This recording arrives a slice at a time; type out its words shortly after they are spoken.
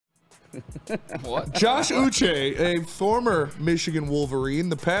What? Josh Uche, a former Michigan Wolverine,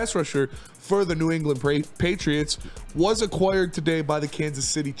 the pass rusher for the New England Patriots, was acquired today by the Kansas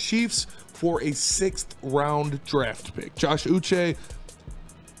City Chiefs for a 6th-round draft pick. Josh Uche,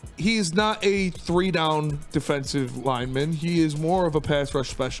 he is not a 3-down defensive lineman. He is more of a pass rush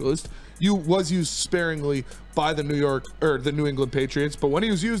specialist. Was used sparingly by the New England Patriots, but when he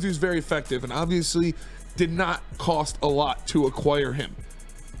was used, he was very effective, and obviously did not cost a lot to acquire him.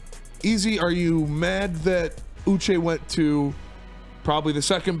 Easy, are you mad that Uche went to probably the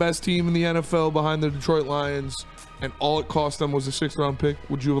second best team in the NFL behind the Detroit Lions, and all it cost them was a 6th-round pick?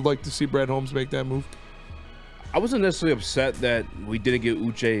 Would you like to see Brad Holmes make that move? I wasn't necessarily upset that we didn't get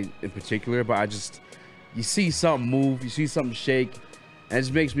Uche in particular, but you see something move, you see something shake, and it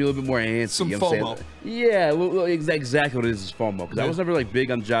just makes me a little bit more antsy. Some you know FOMO. Yeah, well, exactly what it is FOMO. Because I was never like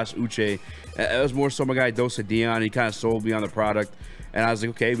big on Josh Uche. It was more so my guy Dosa Dion. He kind of sold me on the product, and I was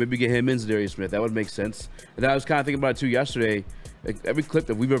like, okay, maybe get him in Zadarius Smith. That would make sense. And then I was kind of thinking about it too yesterday. Like, every clip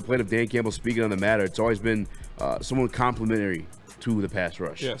that we've ever played of Dan Campbell speaking on the matter, it's always been someone complimentary to the pass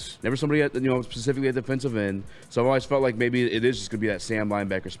rush. Yes. Never somebody at, specifically at defensive end. So I've always felt like maybe it is just going to be that Sam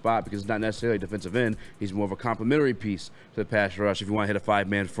linebacker spot, because it's not necessarily a defensive end. He's more of a complimentary piece to the pass rush if you want to hit a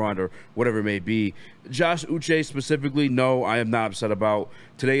 5-man front or whatever it may be. Josh Uche specifically, no, I am not upset about.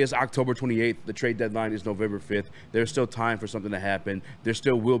 Today is October 28th. The trade deadline is November 5th. There's still time for something to happen. There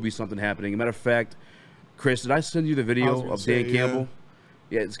still will be something happening. As a matter of fact, Chris, did I send you the video of Dan Campbell?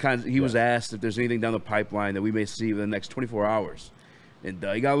 Yeah, it's kind of, he was asked if there's anything down the pipeline that we may see within the next 24 hours. And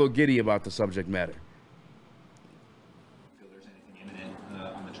he got a little giddy about the subject matter. Feel there's anything imminent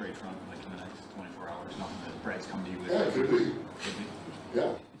on the trade front, like in the next 24 hours? Nothing that Brad's come to you with? Yeah, it could be.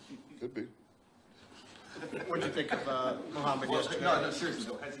 Yeah, could be. What did you think of Muhammad yesterday? No, seriously,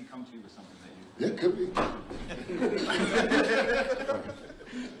 though, has he come to you with something that you... Yeah, it could be.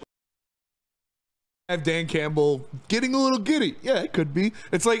 Have Dan Campbell getting a little giddy. Yeah, it could be.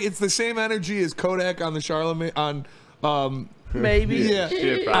 It's like, it's the same energy as Kodak on the Charlemagne on maybe. Yeah,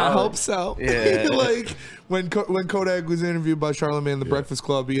 I hope so. Yeah. Like when Kodak was interviewed by Charlemagne in the Breakfast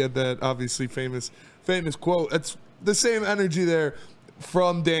Club, he had that obviously famous quote. It's the same energy there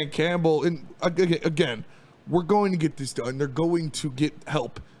from Dan Campbell. And again, we're going to get this done. They're going to get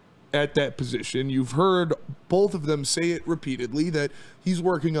help at that position. You've heard both of them say it repeatedly that he's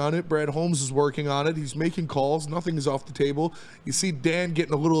working on it. Brad Holmes is working on it. He's making calls. Nothing is off the table. You see Dan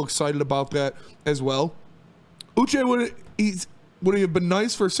getting a little excited about that as well. Uche, would he have been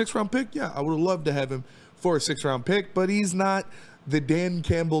nice for a 6th-round pick? Yeah, I would have loved to have him for a 6th-round pick, but he's not the Dan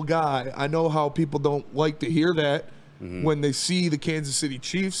Campbell guy. I know how people don't like to hear that when they see the Kansas City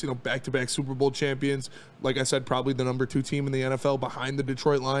Chiefs, back-to-back Super Bowl champions. Like I said, probably the #2 team in the NFL behind the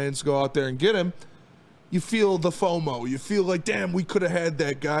Detroit Lions, go out there and get him. You feel the FOMO. You feel like, damn, we could have had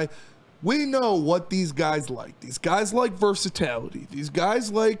that guy. We know what these guys like. These guys like versatility. These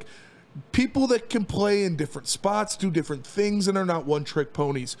guys like people that can play in different spots, do different things, and are not one-trick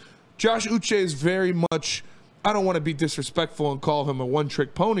ponies. Josh Uche is very much, I don't want to be disrespectful and call him a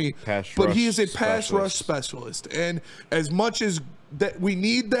one-trick pony, but he is a pass rush specialist. And as much as that we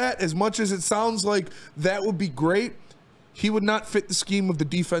need that, as much as it sounds like that would be great, he would not fit the scheme of the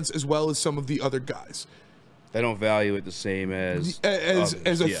defense as well as some of the other guys. They don't value it the same as a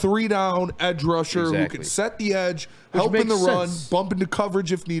 3-down edge rusher who can set the edge, help in the run, bump into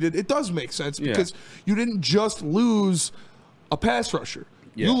coverage if needed. It does make sense because you didn't just lose a pass rusher.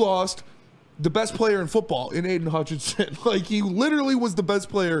 You lost the best player in football in Aiden Hutchinson. Like, he literally was the best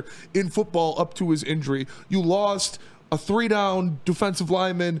player in football up to his injury. You lost a 3-down defensive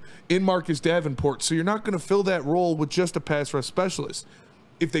lineman in Marcus Davenport, so you're not going to fill that role with just a pass rush specialist.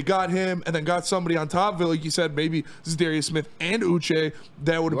 If they got him and then got somebody on top of it, like you said, maybe Zadarius Smith and Uche,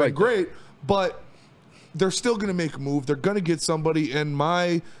 that would have been great. But they're still going to make a move. They're going to get somebody, and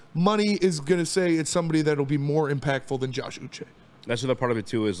my money is going to say it's somebody that'll be more impactful than Josh Uche. That's the other part of it,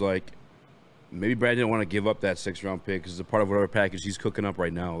 too, is like maybe Brad didn't want to give up that 6th-round pick because it's a part of whatever package he's cooking up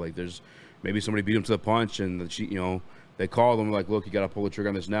right now. Like, there's maybe somebody beat him to the punch, and they called him like, look, you got to pull the trigger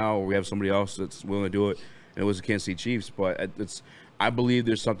on this now, or we have somebody else that's willing to do it. And it was the Kansas City Chiefs, but I believe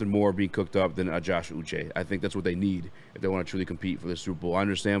there's something more being cooked up than a Josh Uche. I think that's what they need if they want to truly compete for the Super Bowl. I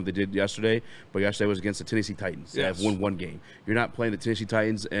understand what they did yesterday, but yesterday was against the Tennessee Titans. They have won one game. You're not playing the Tennessee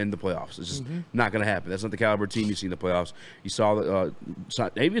Titans in the playoffs. It's just not going to happen. That's not the caliber team you see in the playoffs. You saw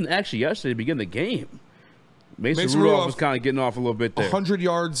even actually yesterday to begin the game. Mason Rudolph was kind of getting off a little bit there. 100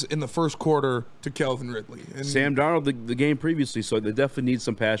 yards in the first quarter to Calvin Ridley. And Sam Darnold the game previously, so they definitely need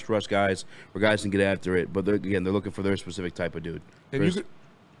some pass rush guys where guys can get after it. But they're looking for their specific type of dude. And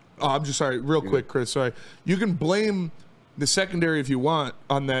I'm just sorry, real quick, Chris. Sorry, you can blame the secondary, if you want,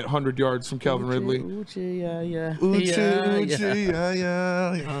 on that 100 yards from Calvin Ridley.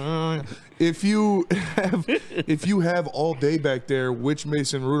 If you have all day back there, which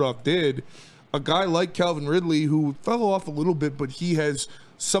Mason Rudolph did, a guy like Calvin Ridley, who fell off a little bit, but he has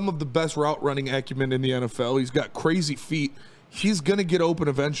some of the best route running acumen in the NFL. He's got crazy feet. He's going to get open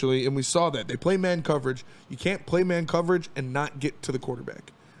eventually, and we saw that. They play man coverage. You can't play man coverage and not get to the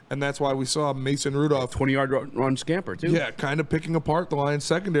quarterback. And that's why we saw Mason Rudolph. 20-yard run scamper, too. Yeah, kind of picking apart the Lions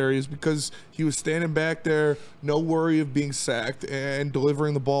secondary is because he was standing back there, no worry of being sacked, and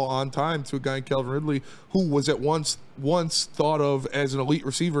delivering the ball on time to a guy in Calvin Ridley who was at once thought of as an elite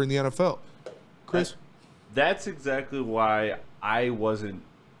receiver in the NFL. Chris? That's exactly why I wasn't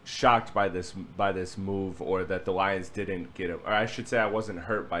shocked by this move, or that the Lions didn't get him. Or I should say I wasn't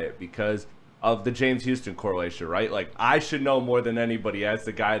hurt by it because of the James Houston correlation, right? Like, I should know more than anybody as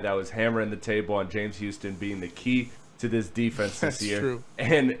the guy that was hammering the table on James Houston being the key to this defense this year. True.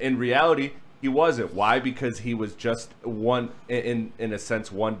 And in reality, he wasn't. Why? Because he was just in a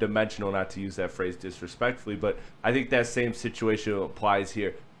sense, one-dimensional, not to use that phrase disrespectfully, but I think that same situation applies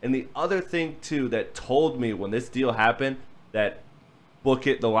here. And the other thing, too, that told me when this deal happened that book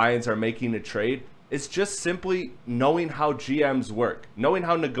it, the Lions are making a trade, it's just simply knowing how GMs work, knowing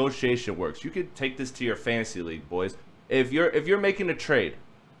how negotiation works. You could take this to your fantasy league, boys. If you're making a trade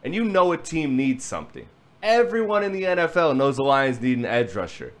and you know a team needs something, everyone in the NFL knows the Lions need an edge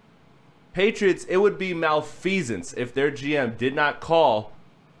rusher. Patriots, it would be malfeasance if their GM did not call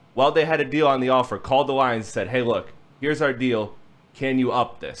while they had a deal on the offer, called the Lions and said, hey, look, here's our deal. Can you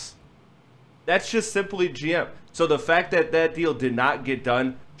up this? That's just simply GM. So the fact that that deal did not get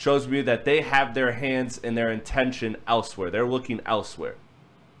done shows me that they have their hands and their intention elsewhere. They're looking elsewhere.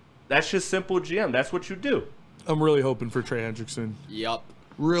 That's just simple GM. That's what you do. I'm really hoping for Trey Hendrickson. Yep.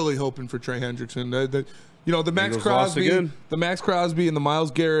 Really hoping for Trey Hendrickson. The Max Crosby and the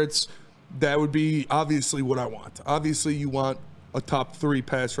Myles Garretts, that would be obviously what I want. Obviously, you want a top 3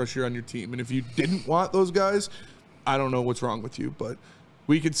 pass rusher on your team. And if you didn't want those guys, I don't know what's wrong with you, but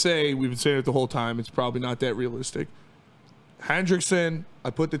we've been saying it the whole time. It's probably not that realistic. Hendrickson,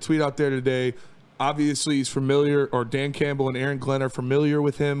 I put the tweet out there today. Obviously, he's familiar, or Dan Campbell and Aaron Glenn are familiar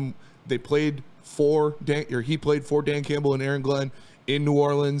with him. He played for Dan Campbell and Aaron Glenn in New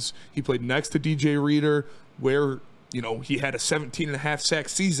Orleans. He played next to DJ Reader, where he had a 17.5 sack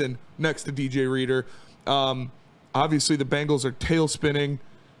season next to DJ Reader. Obviously, the Bengals are tail spinning.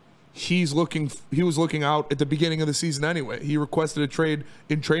 He was looking out at the beginning of the season anyway. He requested a trade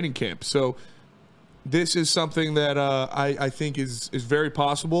in training camp. So this is something that I think is very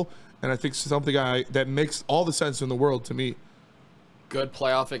possible, and I think something that makes all the sense in the world to me. Good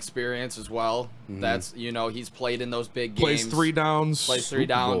playoff experience as well. Mm-hmm. That's, he's played in those big games. Plays 3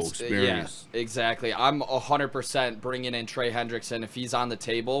 downs. Yeah, exactly. I'm 100% bringing in Trey Hendrickson if he's on the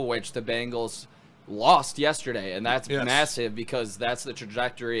table, which the Bengals lost yesterday, and that's massive because that's the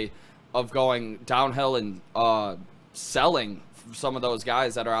trajectory of going downhill and selling some of those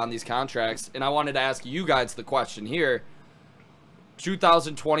guys that are on these contracts. And I wanted to ask you guys the question here.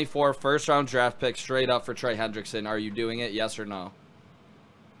 2024 first-round draft pick straight up for Trey Hendrickson. Are you doing it, yes or no?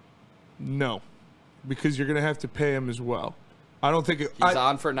 No, because you're going to have to pay him as well. I don't think he's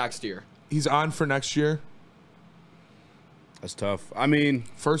on for next year. He's on for next year. That's tough. I mean,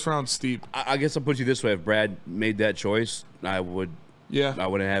 first round steep. I guess I'll put you this way: if Brad made that choice, I wouldn't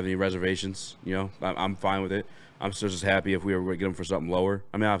have any reservations. I'm fine with it. I'm still just happy if we were going to get him for something lower.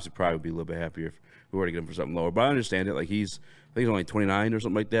 I mean, obviously, probably would be a little bit happier if we were to get him for something lower. But I understand it. Like I think he's only 29 or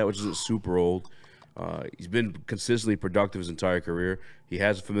something like that, which isn't super old. He's been consistently productive his entire career. He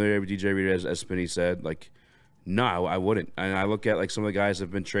has a familiarity with DJ Reader, as Spinney said. No, I wouldn't. And I look at some of the guys that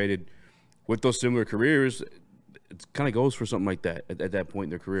have been traded with those similar careers. It kind of goes for something like that at that point in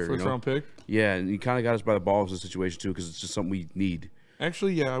their career. First round pick? Yeah, and you kind of got us by the balls in the situation, too, because it's just something we need.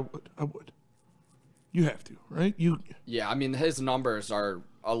 Actually, yeah, I would. You have to, right? Yeah, I mean, his numbers are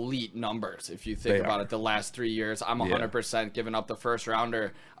elite numbers if you think about it. The last 3 years, I'm 100% giving up the first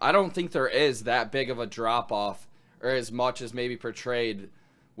rounder. I don't think there is that big of a drop off, or as much as maybe portrayed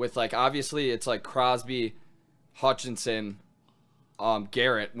with obviously it's Crosby, Hutchinson,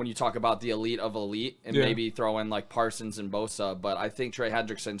 Garrett when you talk about the elite of elite, and maybe throw in Parsons and Bosa, but I think Trey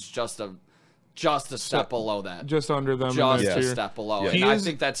Hendrickson's just a step below that. Just under them. Just a step below. Yeah. And I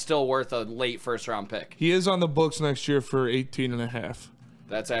think that's still worth a late first round pick. He is on the books next year for 18.5.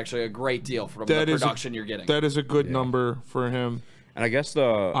 That's actually a great deal from the production you're getting. That is a good number for him. And I guess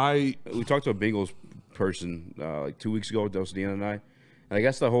we talked to a Bengals person 2 weeks ago, Deanna and I. And I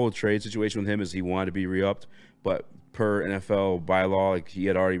guess the whole trade situation with him is he wanted to be re-upped, but per NFL bylaw, he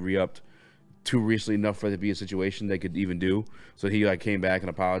had already re-upped too recently enough for it to be a situation they could even do. So he like came back and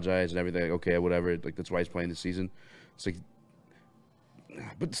apologized and everything. Like, okay, whatever. Like that's why he's playing this season. It's like,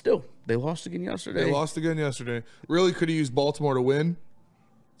 but still, they lost again yesterday. They lost again yesterday. Really could have used Baltimore to win.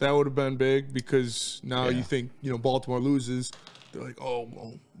 That would have been big because now you think, Baltimore loses. They're like, oh,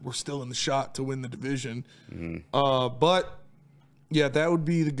 well, we're still in the shot to win the division. But, yeah, that would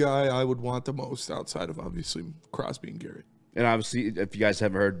be the guy I would want the most outside of, obviously, Crosby and Garrett. And obviously, if you guys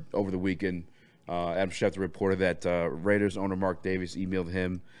haven't heard over the weekend, Adam Schefter reported that Raiders owner Mark Davis emailed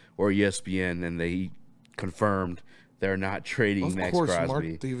him or ESPN, and they confirmed they're not trading Max Crosby. Of course,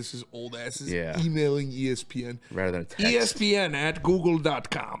 Mark Davis's old ass is emailing ESPN. Rather than a text. ESPN at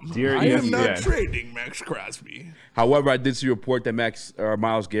google.com. Dear I am not ESPN. trading Max Crosby. However, I did see a report that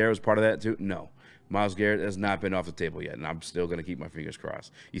Myles Garrett was part of that too. No. Myles Garrett has not been off the table yet, and I'm still going to keep my fingers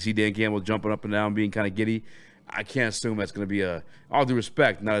crossed. You see Dan Campbell jumping up and down, being kind of giddy. I can't assume that's going to be all due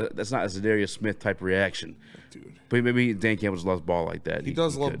respect, that's not a Zadarius Smith type reaction. Dude. But maybe Dan Campbell just loves ball like that. He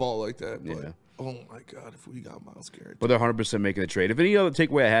does love ball like that, but... Yeah. Oh, my God, if we got Myles Garrett. But they're 100% making the trade. If any other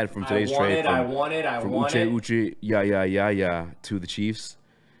takeaway I had from today's trade from Uche to the Chiefs,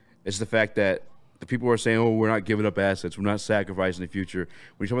 it's the fact that the people are saying, oh, we're not giving up assets. We're not sacrificing the future.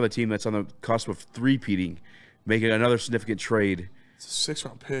 When you talk about the team that's on the cusp of three-peating, making another significant trade. It's a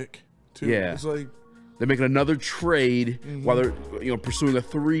 6-round pick, too. Yeah. It's like... They're making another trade while they're pursuing a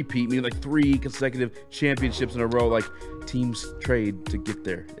three-peat, meaning like 3 consecutive championships in a row. Like teams trade to get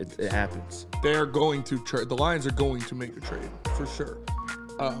there. It happens. They're going to trade. The Lions are going to make a trade for sure.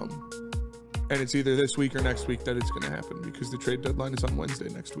 And it's either this week or next week that it's going to happen because the trade deadline is on Wednesday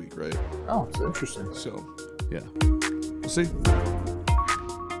next week, right? Oh, it's interesting. So, yeah, we'll see.